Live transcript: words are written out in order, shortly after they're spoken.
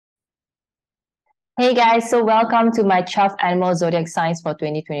Hey guys, so welcome to my 12 Animal Zodiac Signs for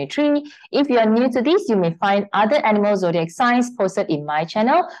 2023. If you are new to this, you may find other animal zodiac signs posted in my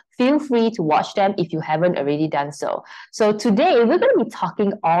channel. Feel free to watch them if you haven't already done so. So today, we're going to be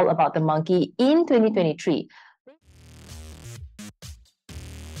talking all about the monkey in 2023.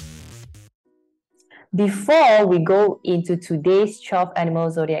 Before we go into today's 12 animal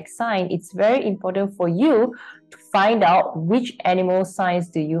zodiac sign, it's very important for you to find out which animal signs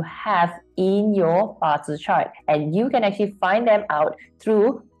do you have in your BaZi chart. And you can actually find them out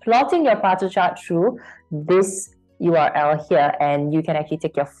through plotting your BaZi chart through this URL here. And you can actually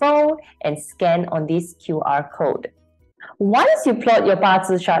take your phone and scan on this QR code. Once you plot your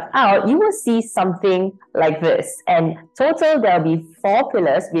BaZi chart out, you will see something like this. And total, there'll be 4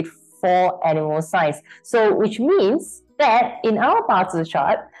 pillars with 4 animal signs. So which means that in our BaZi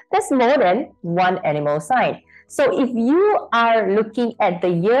chart, there's more than 1 animal sign. So if you are looking at the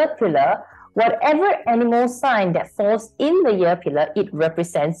year pillar, whatever animal sign that falls in the year pillar, it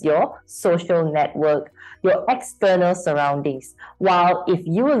represents your social network, your external surroundings. While if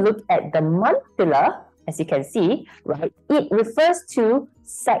you look at the month pillar, as you can see, right, it refers to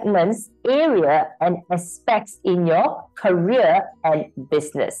segments, area, and aspects in your career and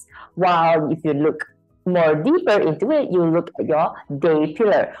business. While if you look more deeper into it, you look at your day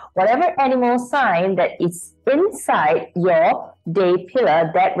pillar. Whatever animal sign that is inside your day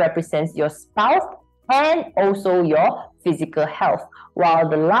pillar, that represents your spouse and also your physical health. While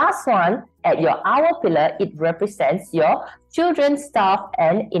the last one at your hour pillar, it represents your children, staff,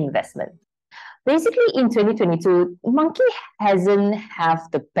 and investment. Basically, in 2022, monkey hasn't have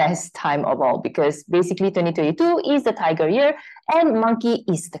the best time of all because basically 2022 is the tiger year and monkey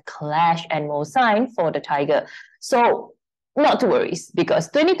is the clash animal sign for the tiger. So not to worry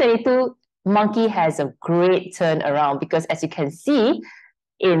because 2022, monkey has a great turnaround because as you can see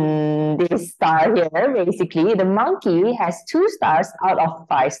in this star here, basically the monkey has 2 stars out of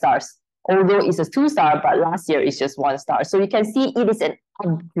 5 stars. Although it's a 2-star, but last year it's just 1 star. So you can see it is an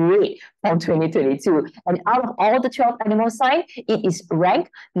upgrade from 2022. And out of all the 12 animal signs, it is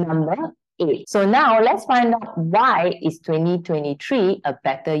ranked number 8. So now let's find out why is 2023 a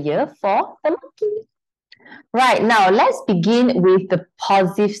better year for the monkey. Right, now let's begin with the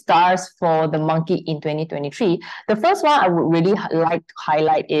positive stars for the monkey in 2023. The first one I would really like to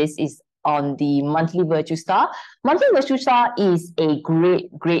highlight is on the monthly virtue star. Monthly virtue star is a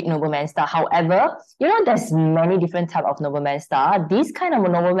great nobleman star. However, there's many different type of nobleman star. This kind of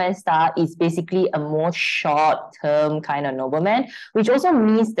nobleman star is basically a more short-term kind of nobleman, which also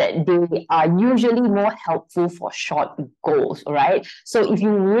means that they are usually more helpful for short goals, right? So if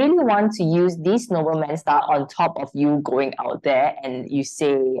you really want to use this nobleman star on top of you going out there and you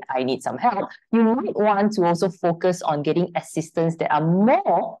say, I need some help, you might want to also focus on getting assistance that are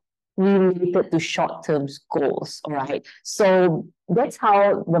more related to short-term goals, all right? So that's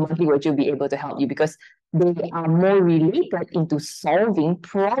how the monthly virtue will be able to help you because they are more related into solving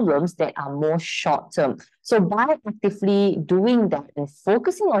problems that are more short-term. So by actively doing that and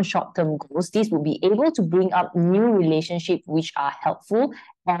focusing on short-term goals, this will be able to bring up new relationships which are helpful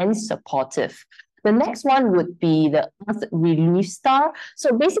and supportive. The next one would be the Earth Relief Star.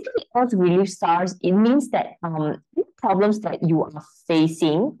 So basically, Earth Relief Stars, it means that problems that you are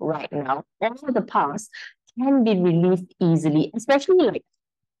facing right now or the past can be relieved easily, especially like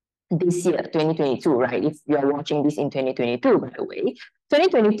this year, 2022, right? If you are watching this in 2022, by the way,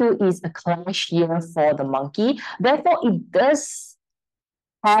 2022 is a clash year for the monkey. Therefore, it does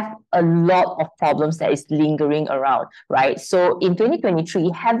have a lot of problems that is lingering around, right? So in 2023,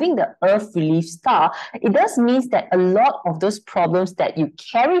 having the Earth Relief Star, it does mean that a lot of those problems that you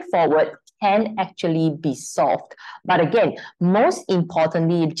carry forward can actually be solved. But again, most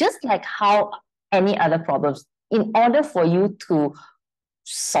importantly, just like how any other problems, in order for you to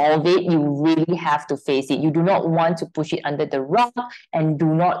solve it, you really have to face it. You do not want to push it under the rug and do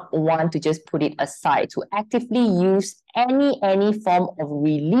not want to just put it aside. To actively use any form of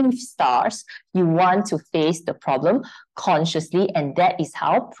relief stars, you want to face the problem consciously, and that is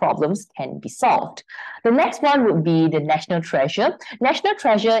how problems can be solved. The next one would be the National Treasure. National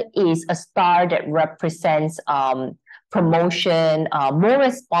Treasure is a star that represents promotion, more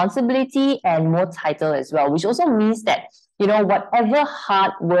responsibility, and more title as well, which also means that whatever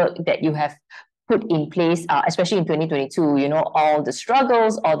hard work that you have put in place, especially in 2022, all the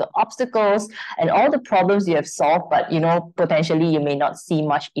struggles, all the obstacles, and all the problems you have solved, but, potentially you may not see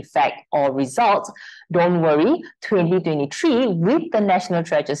much effect or results. Don't worry, 2023, with the National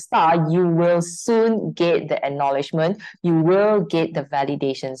Treasure Star, you will soon get the acknowledgement, you will get the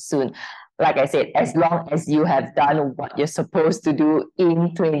validation soon. like I said, as long as you have done what you're supposed to do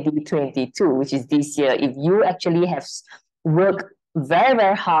in 2022, which is this year, if you actually have worked very,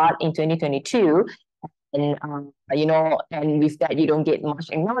 very hard in 2022, and and with that you don't get much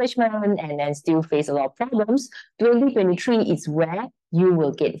acknowledgement and then still face a lot of problems, 2023 is where you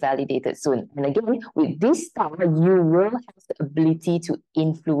will get validated soon. And again, with this star, you will have the ability to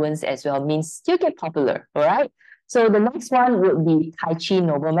influence as well, means you get popular, all right? So the next one would be Tai Chi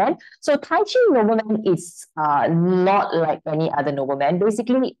Nobleman. So Tai Chi Nobleman is not like any other nobleman.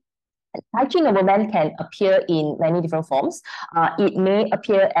 Basically, Tai Chi Nobleman can appear in many different forms. It may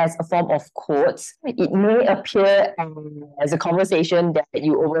appear as a form of quotes. It may appear as a conversation that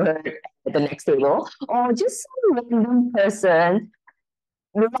you overheard at the next table, or just some random person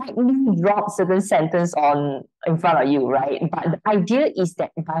likely drop certain sentence in front of you, right? But the idea is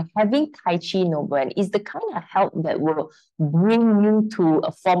that by having Tai Chi Nobleman is the kind of help that will bring you to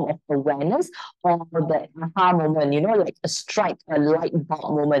a form of awareness or the aha moment, like a light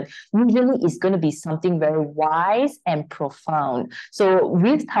bulb moment. Usually it's going to be something very wise and profound. So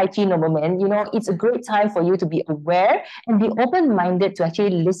with Tai Chi Nobleman, it's a great time for you to be aware and be open-minded to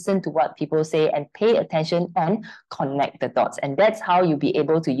actually listen to what people say and pay attention and connect the dots. And that's how you'll be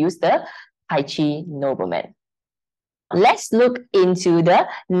able to use the Tai Chi Nobleman. Let's look into the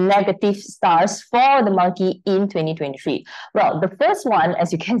negative stars for the monkey in 2023. Well, the first one,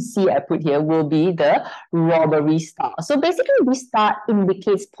 as you can see, I put here, will be the robbery star. So basically, this star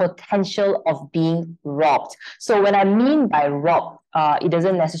indicates potential of being robbed. So when I mean by rob, it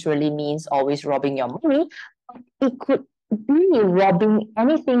doesn't necessarily mean always robbing your money. It could be robbing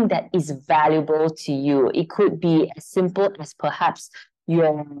anything that is valuable to you. It could be as simple as perhaps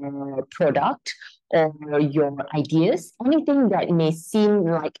your product or your ideas, anything that may seem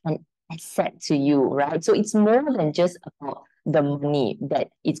like an asset to you, right? So it's more than just about the money that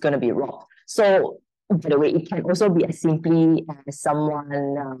it's going to be robbed. So, by the way, it can also be as simply as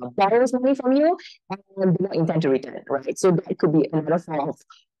someone borrows money from you and do not intend to return it, right? So that could be another form of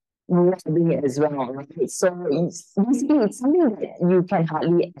robbing as well, right? So it's something that you can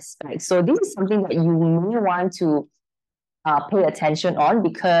hardly expect. So this is something that you may want to pay attention on,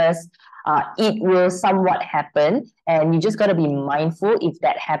 because it will somewhat happen, and you just got to be mindful if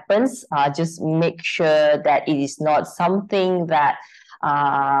that happens. Just make sure that it is not something that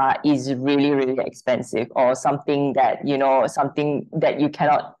is really, really expensive, or something that something that you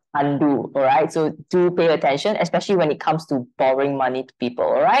cannot undo. All right, so do pay attention, especially when it comes to borrowing money to people.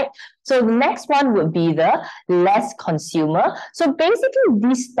 All right, so the next one would be the less consumer. So basically,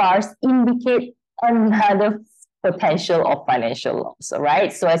 these stars indicate another potential of financial loss, all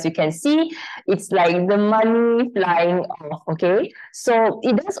right? So as you can see, it's like the money flying off, okay? So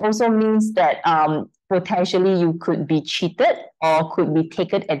it does also means that potentially you could be cheated or could be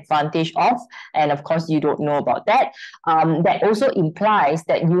taken advantage of, and of course you don't know about that. That also implies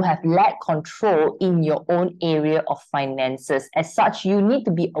that you have lacked control in your own area of finances. As such, you need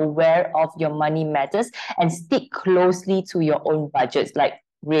to be aware of your money matters and stick closely to your own budgets. Like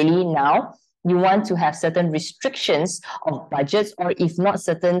really now, you want to have certain restrictions of budgets, or if not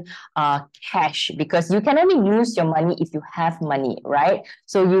certain cash, because you can only use your money if you have money, right?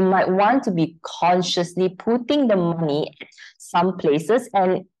 So you might want to be consciously putting the money at some places,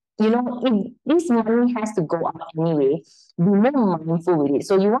 and if this money has to go up anyway, be more mindful with it.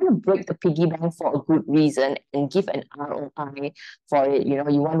 So you want to break the piggy bank for a good reason and give an ROI for it. You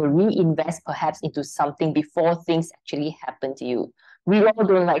want to reinvest perhaps into something before things actually happen to you. We all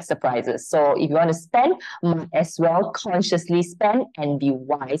don't like surprises. So if you want to spend, might as well consciously spend and be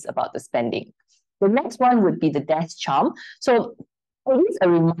wise about the spending. The next one would be the death charm. So it is a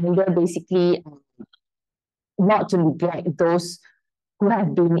reminder, basically, not to neglect those who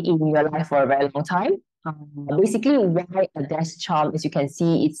have been in your life for a very long time. Basically, why a death charm, as you can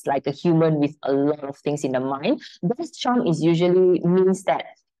see, it's like a human with a lot of things in the mind. Death charm is usually means that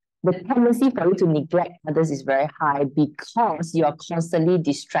the tendency for you to neglect others is very high, because you are constantly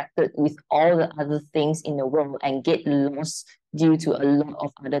distracted with all the other things in the world and get lost due to a lot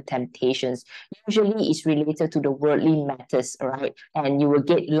of other temptations. Usually it's related to the worldly matters, right? And you will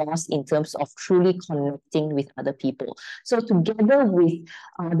get lost in terms of truly connecting with other people. So together with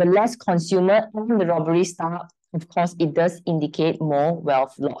the less consumer and the robbery star, of course, it does indicate more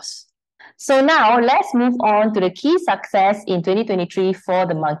wealth loss. So now let's move on to the key success in 2023 for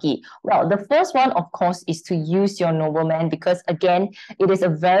the monkey. Well, the first one, of course, is to use your nobleman, because again, it is a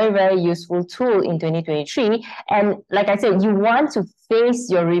very, very useful tool in 2023. And like I said, you want to face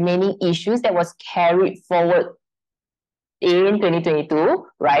your remaining issues that was carried forward in 2022,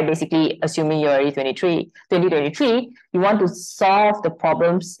 right? Basically, assuming you're already 2023, you want to solve the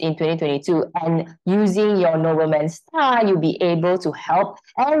problems in 2022, and using your nobleman star, you'll be able to help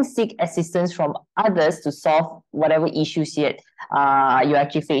and seek assistance from others to solve whatever issues yet you're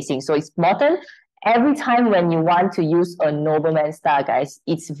actually facing. So it's important. Every time when you want to use a nobleman star, guys,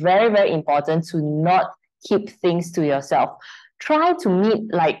 it's very, very important to not keep things to yourself. Try to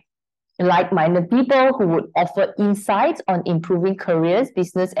meet like-minded people who would offer insights on improving careers,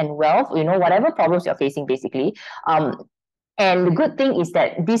 business, and wealth, whatever problems you're facing, basically. And the good thing is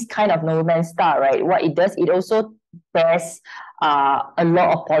that this kind of nobleman star, right, what it does, it also bears a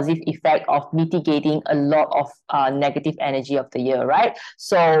lot of positive effect of mitigating a lot of negative energy of the year, right?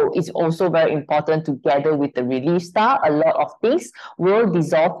 So it's also very important, together with the relief star, a lot of things will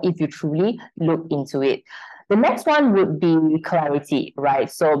dissolve if you truly look into it. The next one would be clarity,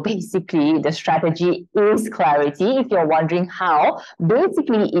 right? So basically, the strategy is clarity. If you're wondering how,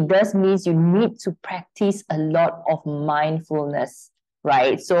 basically, it does mean you need to practice a lot of mindfulness,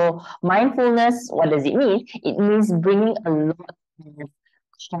 right? So mindfulness, what does it mean? It means bringing a lot of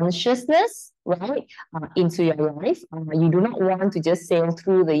consciousness, right, into your life. You do not want to just sail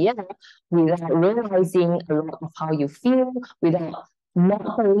through the year without realizing a lot of how you feel, without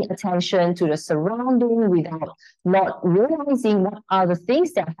not paying attention to the surrounding, without not realizing what are the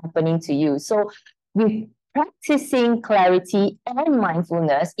things that are happening to you. So with practicing clarity and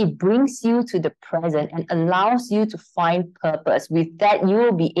mindfulness, it brings you to the present and allows you to find purpose. With that, you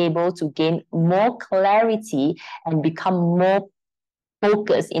will be able to gain more clarity and become more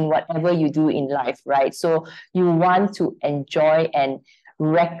focused in whatever you do in life, right? So you want to enjoy and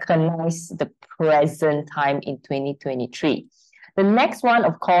recognize the present time in 2023. The next one,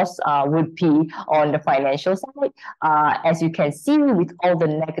 of course, would be on the financial side. As you can see, with all the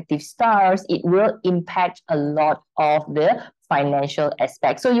negative stars, it will impact a lot of the financial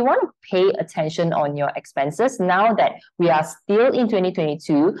aspect. So you want to pay attention on your expenses now that we are still in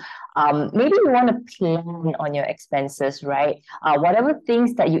 2022. Maybe you want to plan on your expenses, right? Whatever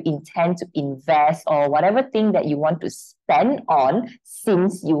things that you intend to invest, or whatever thing that you want to spend on,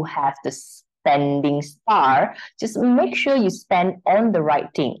 since you have the spending star, just make sure you spend on the right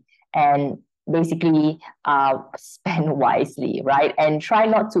thing, and basically spend wisely, right? And try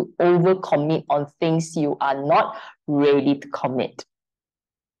not to overcommit on things you are not ready to commit.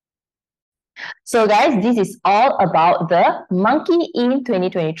 So guys, this is all about the monkey in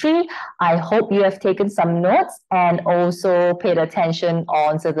 2023. I hope you have taken some notes and also paid attention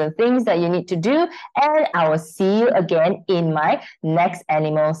on certain things that you need to do. And I will see you again in my next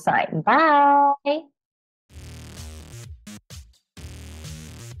animal sign. Bye!